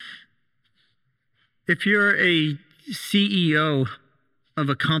If you're a CEO of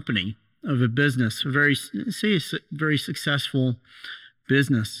a company, of a business, very successful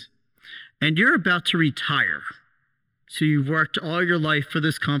business, and you're about to retire, so you've worked all your life for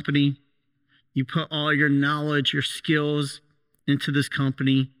this company, you put all your knowledge, your skills into this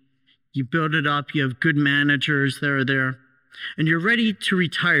company, you build it up, you have good managers that are there, and you're ready to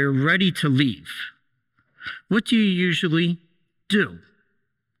retire, ready to leave. What do you usually do?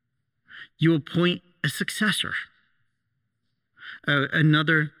 You appoint a successor,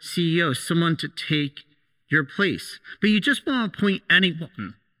 another CEO, someone to take your place. But you just won't appoint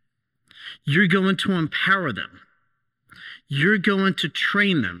anyone. You're going to empower them. You're going to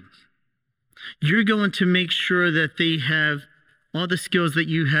train them. You're going to make sure that they have all the skills that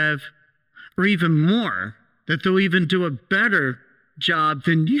you have, or even more, that they'll even do a better job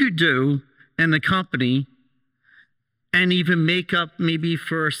than you do in the company, and even make up maybe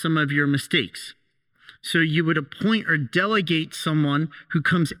for some of your mistakes. So you would appoint or delegate someone who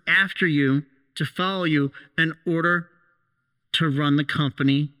comes after you to follow you in order to run the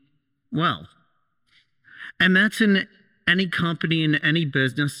company well. And that's in any company, in any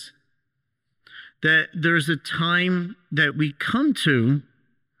business, that there's a time that we come to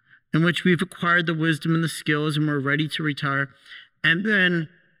in which we've acquired the wisdom and the skills and we're ready to retire. And then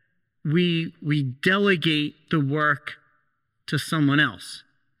we delegate the work to someone else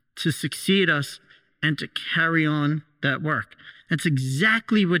to succeed us and to carry on that work. That's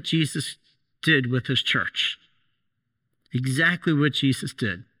exactly what Jesus did with his church. Exactly what Jesus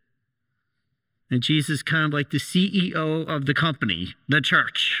did. And Jesus is kind of like the CEO of the company, the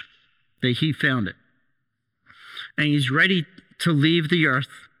church that he founded. And he's ready to leave the earth.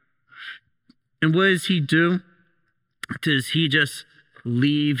 And what does he do? Does he just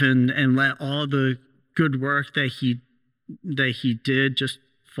leave and let all the good work that he did just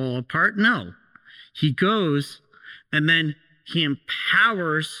fall apart? No. He goes and then he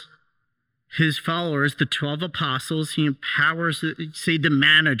empowers his followers, the 12 apostles. He empowers, say, the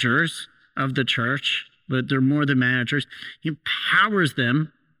managers of the church, but they're more the managers. He empowers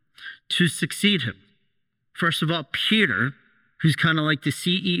them to succeed him. First of all, Peter, who's kind of like the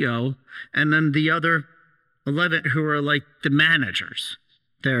CEO, and then the other 11 who are like the managers.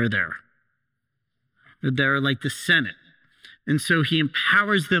 They're there. They're like the Senate. And so he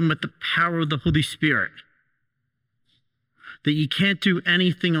empowers them with the power of the Holy Spirit. That you can't do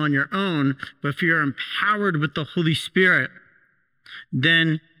anything on your own, but if you're empowered with the Holy Spirit,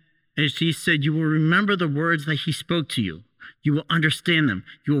 then, as Jesus said, you will remember the words that he spoke to you. You will understand them.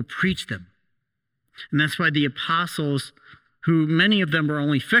 You will preach them. And that's why the apostles, who many of them were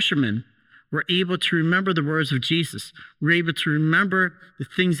only fishermen, were able to remember the words of Jesus. Were able to remember the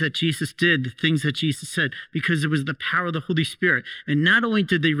things that Jesus did, the things that Jesus said, because it was the power of the Holy Spirit. And not only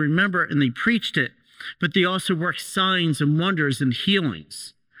did they remember and they preached it, but they also worked signs and wonders and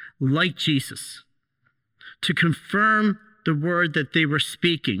healings like Jesus to confirm the word that they were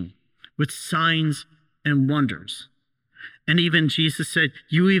speaking with signs and wonders. And even Jesus said,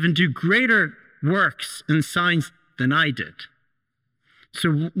 you even do greater works and signs than I did.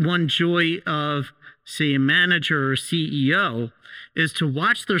 So one joy of, say, a manager or CEO is to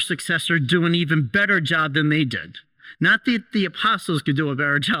watch their successor do an even better job than they did. Not that the apostles could do a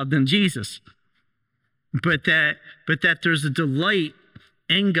better job than Jesus, but that there's a delight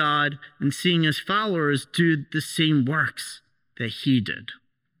in God and seeing his followers do the same works that he did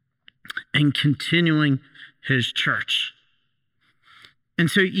and continuing his church.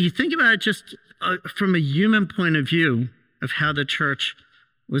 And so you think about it just from a human point of view of how the church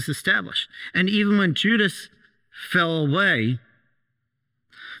was established. And even when Judas fell away,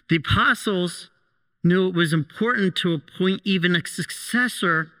 the apostles knew it was important to appoint even a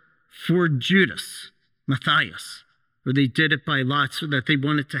successor for Judas, Matthias, or they did it by lot so that they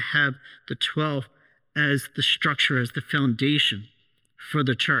wanted to have the 12 as the structure, as the foundation for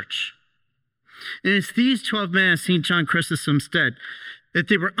the church. And it's these 12 men, as St. John Chrysostom said, that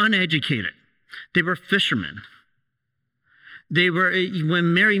they were uneducated. They were fishermen. They were,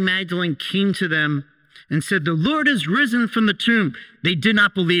 when Mary Magdalene came to them and said, the Lord is risen from the tomb, they did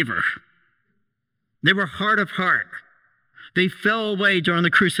not believe her. They were hard of heart. They fell away during the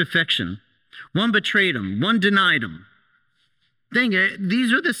crucifixion. One betrayed him, one denied him. Dang it,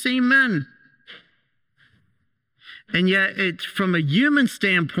 these are the same men. And yet, it's from a human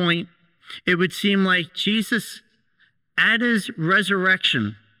standpoint, it would seem like Jesus, at his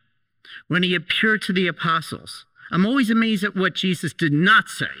resurrection, when he appeared to the apostles, I'm always amazed at what Jesus did not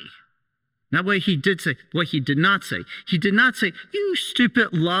say. Not what he did say, what he did not say. He did not say, you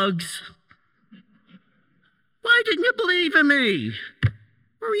stupid lugs. Why didn't you believe in me?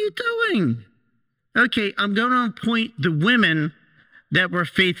 What were you doing? Okay, I'm going to appoint the women that were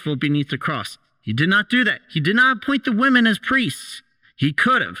faithful beneath the cross. He did not do that. He did not appoint the women as priests. He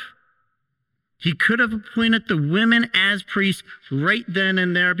could have. He could have appointed the women as priests right then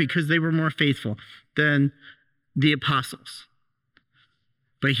and there because they were more faithful than the apostles.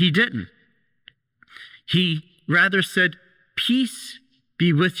 But he didn't. He rather said, "Peace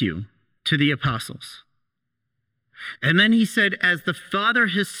be with you," to the apostles. And then he said, "As the Father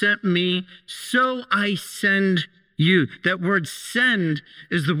has sent me, so I send you." That word "send"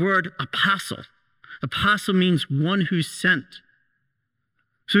 is the word apostle. Apostle means one who's sent.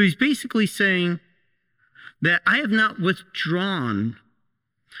 So he's basically saying that I have not withdrawn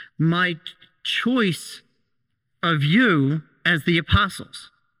my choice of you as the apostles.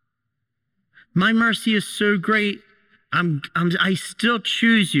 My mercy is so great, I still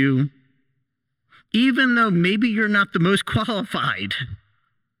choose you, even though maybe you're not the most qualified,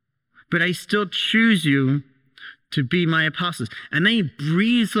 but I still choose you to be my apostles. And then he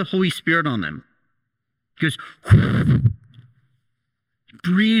breathes the Holy Spirit on them. He goes,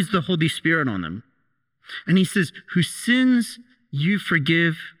 breathes the Holy Spirit on them. And he says, "Whose sins you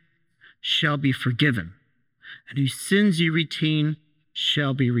forgive shall be forgiven, and whose sins you retain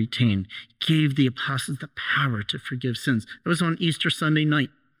shall be retained." He gave the apostles the power to forgive sins. It was on Easter Sunday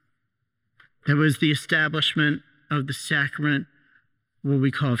night. That was the establishment of the sacrament, what we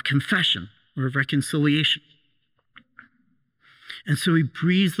call of confession or of reconciliation. And so he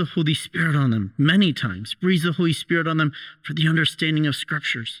breathes the Holy Spirit on them many times, breathes the Holy Spirit on them for the understanding of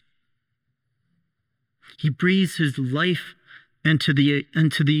scriptures. He breathes his life into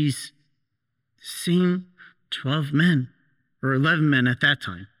these same 12 men, or 11 men at that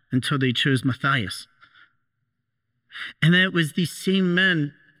time, until they chose Matthias. And it was these same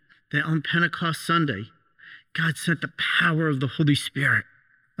men that on Pentecost Sunday, God sent the power of the Holy Spirit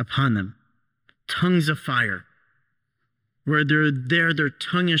upon them. Tongues of fire. Where they're there, their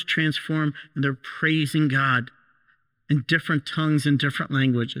tongue is transformed, and they're praising God in different tongues and different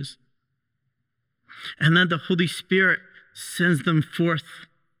languages. And then the Holy Spirit sends them forth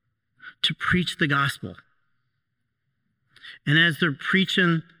to preach the gospel. And as they're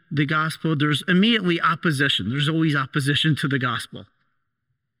preaching the gospel, there's immediately opposition. There's always opposition to the gospel.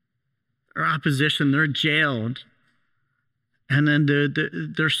 Or opposition, they're jailed. And then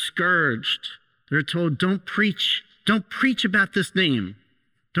they're scourged. They're told, don't preach about this name.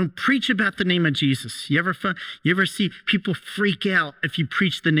 Don't preach about the name of Jesus. You ever see people freak out if you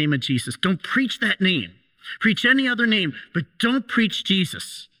preach the name of Jesus? Don't preach that name. Preach any other name, but don't preach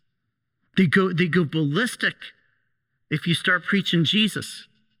Jesus. They go ballistic if you start preaching Jesus.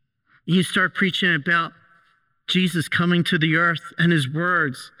 You start preaching about Jesus coming to the earth and his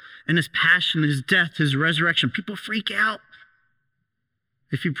words and his passion, his death, his resurrection. People freak out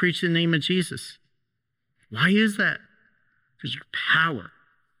if you preach the name of Jesus. Why is that? Because there's power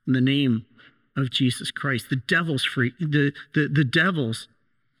in the name of Jesus Christ. The devil's free. The devils,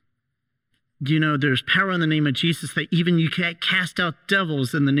 there's power in the name of Jesus that even you can't cast out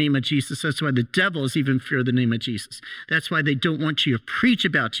devils in the name of Jesus. That's why the devils even fear the name of Jesus. That's why they don't want you to preach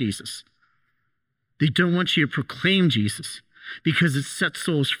about Jesus. They don't want you to proclaim Jesus because it sets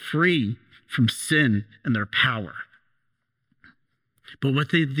souls free from sin and their power. But what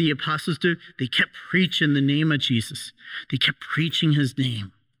did the apostles do? They kept preaching the name of Jesus. They kept preaching his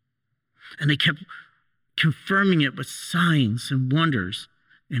name. And they kept confirming it with signs and wonders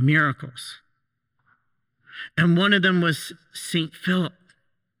and miracles. And one of them was St. Philip.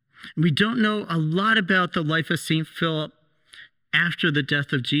 We don't know a lot about the life of St. Philip after the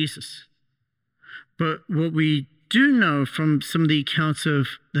death of Jesus. But what we do know from some of the accounts of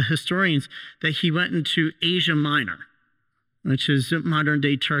the historians, that he went into Asia Minor, which is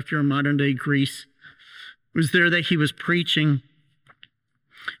modern-day Turkey or modern-day Greece. It was there that he was preaching,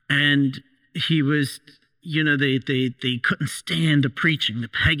 and he was, they couldn't stand the preaching. The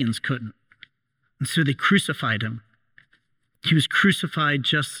pagans couldn't. And so they crucified him. He was crucified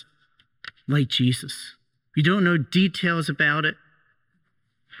just like Jesus. We don't know details about it,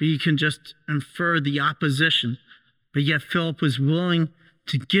 but you can just infer the opposition. But yet Philip was willing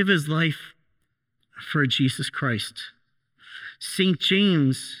to give his life for Jesus Christ. St.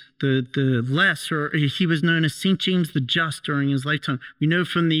 James the Less, or he was known as St. James the Just during his lifetime. We know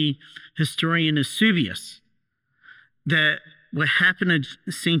from the historian Eusebius that what happened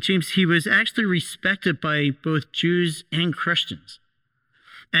to St. James, he was actually respected by both Jews and Christians.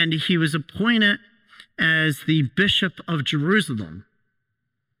 And he was appointed as the Bishop of Jerusalem.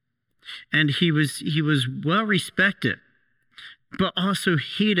 And he was well respected, but also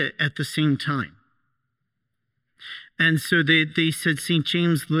hated at the same time. And so they said St.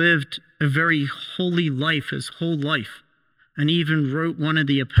 James lived a very holy life, his whole life, and even wrote one of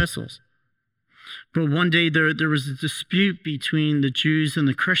the epistles. But one day there was a dispute between the Jews and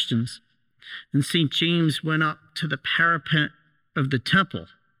the Christians, and St. James went up to the parapet of the temple.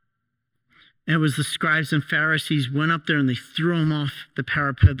 And it was the scribes and Pharisees went up there and they threw him off the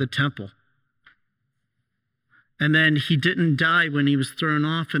parapet of the temple. And then he didn't die when he was thrown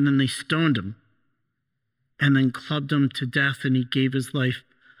off, and then they stoned him and then clubbed him to death, and he gave his life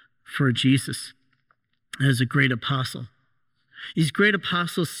for Jesus as a great apostle. These great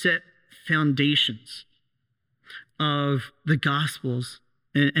apostles set foundations of the Gospels,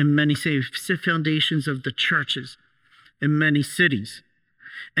 and many say set foundations of the churches in many cities.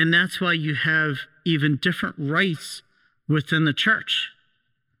 And that's why you have even different rites within the church.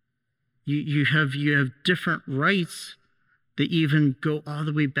 You have different rites that even go all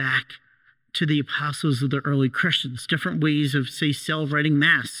the way back to the apostles of the early Christians, different ways of, say, celebrating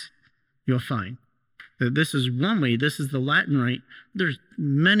Mass, you'll find. This is one way, this is the Latin rite. There's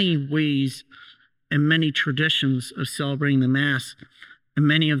many ways and many traditions of celebrating the Mass, and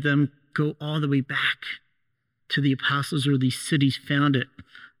many of them go all the way back to the apostles or these cities founded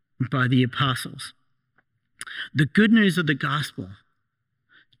by the apostles. The good news of the gospel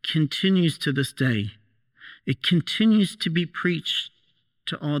continues to this day. It continues to be preached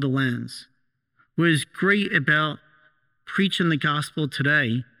to all the lands. What is great about preaching the gospel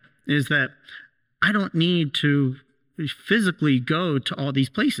today is that I don't need to physically go to all these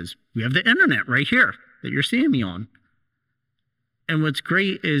places. We have the internet right here that you're seeing me on. And what's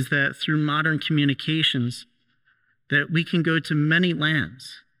great is that through modern communications, that we can go to many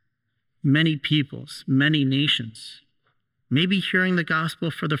lands, many peoples, many nations, maybe hearing the gospel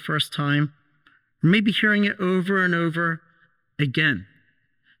for the first time, or maybe hearing it over and over again,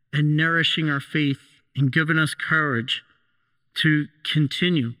 and nourishing our faith and giving us courage to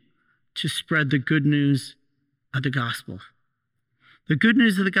continue to spread the good news of the gospel. The good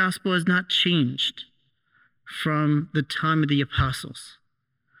news of the gospel has not changed from the time of the apostles.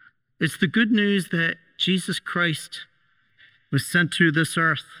 It's the good news that Jesus Christ was sent to this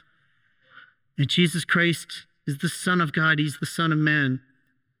earth. And Jesus Christ is the Son of God. He's the Son of Man.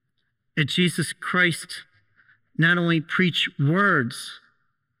 And Jesus Christ not only preached words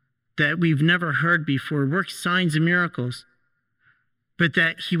that we've never heard before, worked signs and miracles, but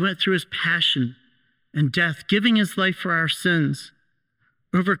that he went through his passion and death, giving his life for our sins,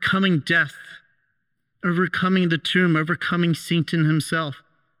 overcoming death, overcoming the tomb, overcoming Satan himself,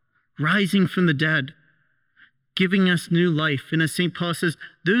 rising from the dead, giving us new life. And as St. Paul says,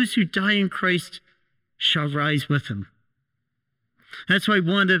 those who die in Christ shall rise with him. That's why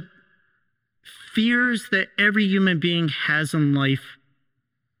one of the fears that every human being has in life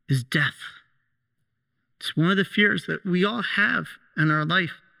is death. It's one of the fears that we all have in our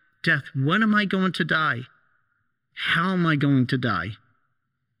life. Death. When am I going to die? How am I going to die?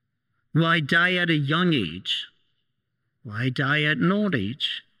 Will I die at a young age? Will I die at an old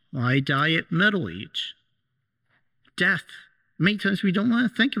age? Will I die at middle age? Death. Many times we don't want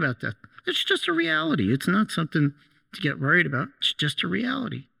to think about death. It's just a reality. It's not something to get worried about. It's just a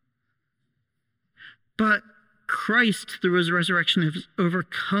reality. But Christ, through his resurrection, has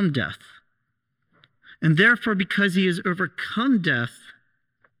overcome death. And therefore, because he has overcome death,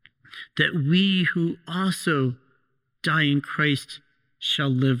 that we who also die in Christ shall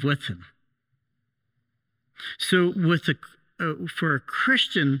live with him. So for a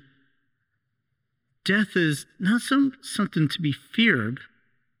Christian, death is not something to be feared,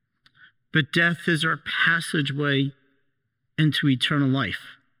 but death is our passageway into eternal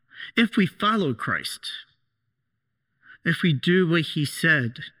life. If we follow Christ, if we do what he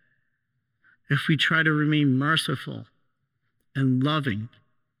said, if we try to remain merciful and loving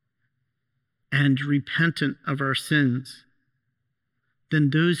and repentant of our sins, then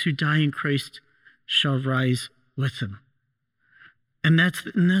those who die in Christ shall rise with him. And that's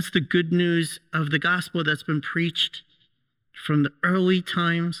the good news of the gospel that's been preached from the early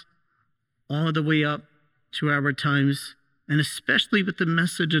times all the way up to our times, and especially with the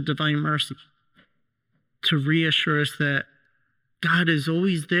message of divine mercy, to reassure us that God is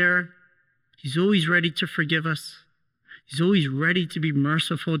always there. He's always ready to forgive us. He's always ready to be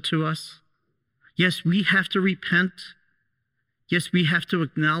merciful to us. Yes, we have to repent. Yes, we have to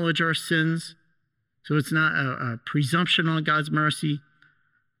acknowledge our sins. So it's not a presumption on God's mercy.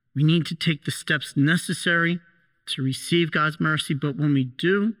 We need to take the steps necessary to receive God's mercy. But when we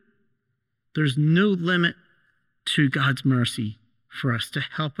do, there's no limit to God's mercy for us to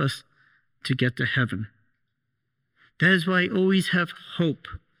help us to get to heaven. That is why I always have hope.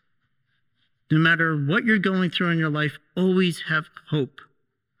 No matter what you're going through in your life, always have hope.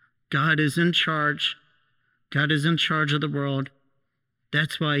 God is in charge. God is in charge of the world.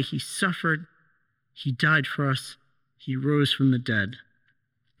 That's why he suffered. He died for us. He rose from the dead.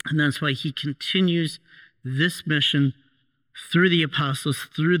 And that's why he continues this mission through the apostles,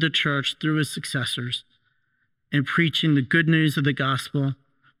 through the church, through his successors, and preaching the good news of the gospel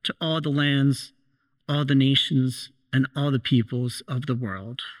to all the lands, all the nations, and all the peoples of the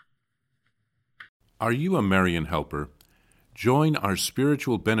world. Are you a Marian helper? Join our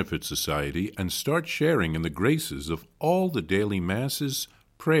Spiritual Benefit Society and start sharing in the graces of all the daily masses,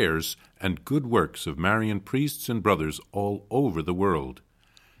 prayers, and good works of Marian priests and brothers all over the world.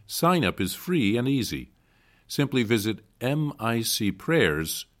 Sign up is free and easy. Simply visit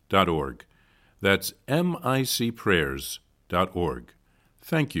micprayers.org. That's micprayers.org.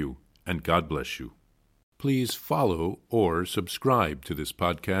 Thank you, and God bless you. Please follow or subscribe to this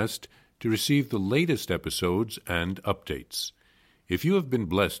podcast to receive the latest episodes and updates. If you have been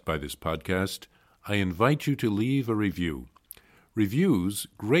blessed by this podcast, I invite you to leave a review. Reviews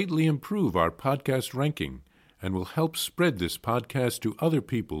greatly improve our podcast ranking and will help spread this podcast to other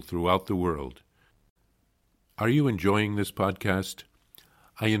people throughout the world. Are you enjoying this podcast?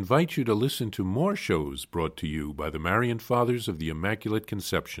 I invite you to listen to more shows brought to you by the Marian Fathers of the Immaculate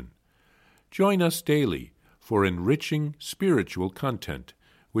Conception. Join us daily for enriching spiritual content,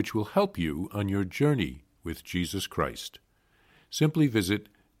 which will help you on your journey with Jesus Christ. Simply visit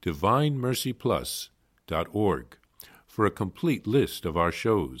DivineMercyPlus.org for a complete list of our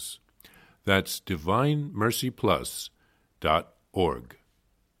shows. That's DivineMercyPlus.org.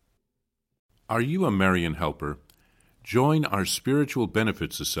 Are you a Marian helper? Join our Spiritual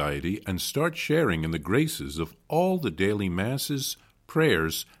Benefit Society and start sharing in the graces of all the daily masses,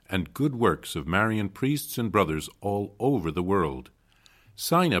 prayers, and good works of Marian priests and brothers all over the world.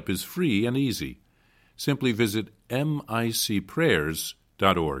 Sign up is free and easy. Simply visit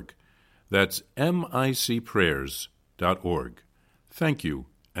micprayers.org. That's micprayers.org. Thank you,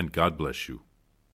 and God bless you.